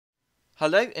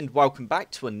Hello and welcome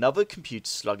back to another Computer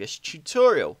Sluggish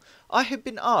tutorial. I have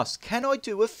been asked, can I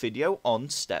do a video on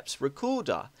Steps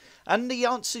Recorder? And the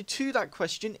answer to that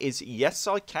question is yes,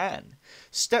 I can.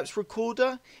 Steps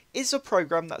Recorder is a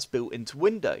program that's built into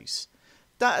Windows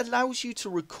that allows you to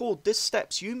record the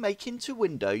steps you make into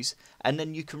Windows, and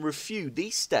then you can review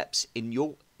these steps in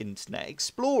your Internet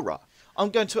Explorer.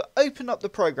 I'm going to open up the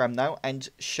program now and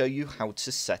show you how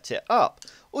to set it up.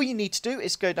 All you need to do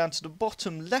is go down to the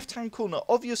bottom left hand corner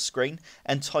of your screen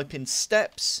and type in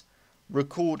Steps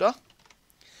Recorder,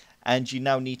 and you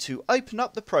now need to open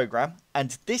up the program,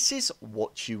 and this is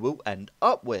what you will end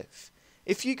up with.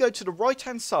 If you go to the right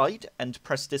hand side and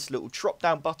press this little drop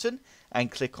down button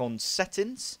and click on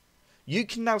Settings, you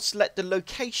can now select the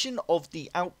location of the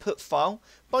output file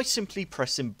by simply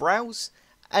pressing Browse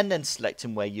and then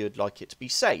selecting where you'd like it to be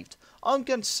saved. I'm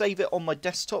going to save it on my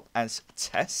desktop as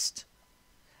Test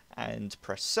and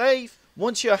press Save.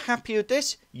 Once you're happy with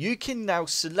this, you can now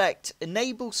select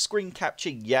Enable Screen Capture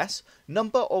Yes,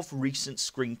 number of recent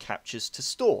screen captures to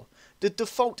store. The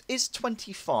default is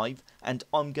 25 and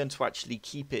I'm going to actually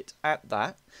keep it at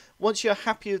that. Once you're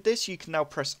happy with this, you can now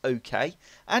press OK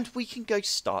and we can go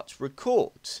Start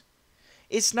Record.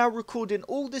 It's now recording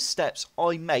all the steps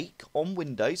I make on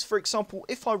Windows. For example,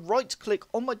 if I right click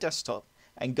on my desktop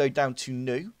and go down to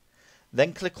New,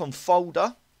 then click on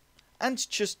Folder and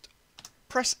just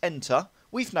press Enter,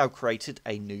 we've now created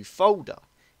a new folder.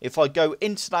 If I go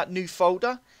into that new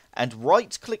folder and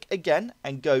right click again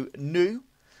and go New,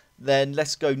 then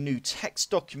let's go New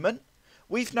Text Document,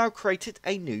 we've now created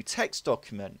a new text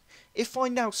document. If I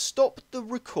now stop the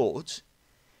record,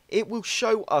 it will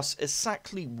show us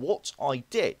exactly what I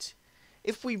did.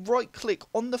 If we right click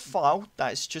on the file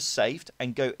that is just saved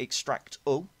and go Extract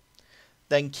All,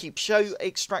 then keep Show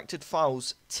Extracted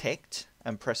Files ticked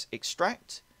and press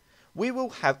Extract, we will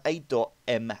have a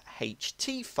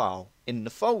 .mht file in the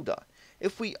folder.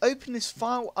 If we open this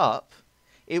file up,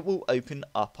 it will open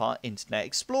up our Internet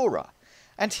Explorer.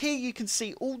 And here you can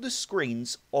see all the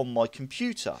screens on my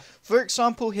computer. For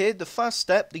example here, the first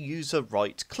step, the user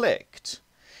right clicked.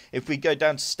 If we go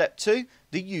down to step 2,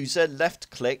 the user left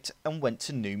clicked and went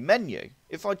to new menu.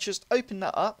 If I just open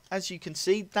that up, as you can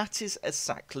see, that is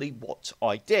exactly what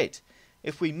I did.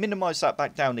 If we minimize that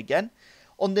back down again,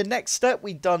 on the next step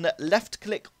we done left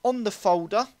click on the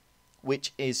folder,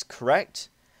 which is correct,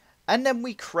 and then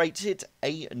we created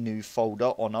a new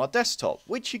folder on our desktop,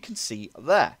 which you can see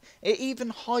there. It even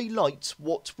highlights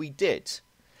what we did.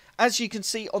 As you can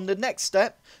see on the next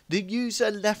step, the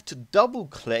user left double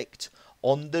clicked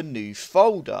on the new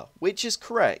folder, which is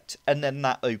correct, and then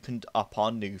that opened up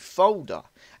our new folder.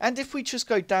 And if we just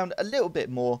go down a little bit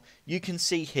more, you can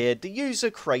see here the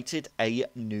user created a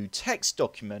new text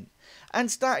document, and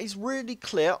that is really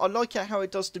clear. I like it how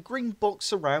it does the green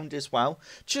box around as well,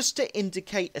 just to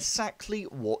indicate exactly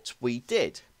what we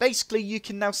did. Basically, you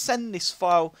can now send this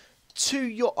file to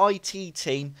your IT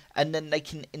team and then they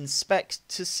can inspect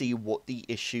to see what the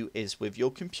issue is with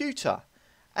your computer.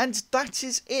 And that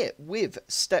is it with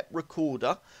Step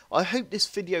Recorder. I hope this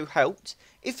video helped.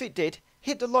 If it did,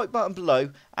 hit the like button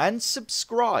below and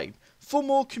subscribe for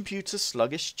more Computer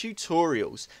Sluggish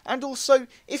tutorials. And also,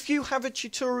 if you have a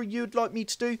tutorial you'd like me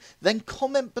to do, then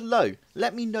comment below.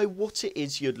 Let me know what it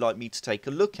is you'd like me to take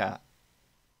a look at.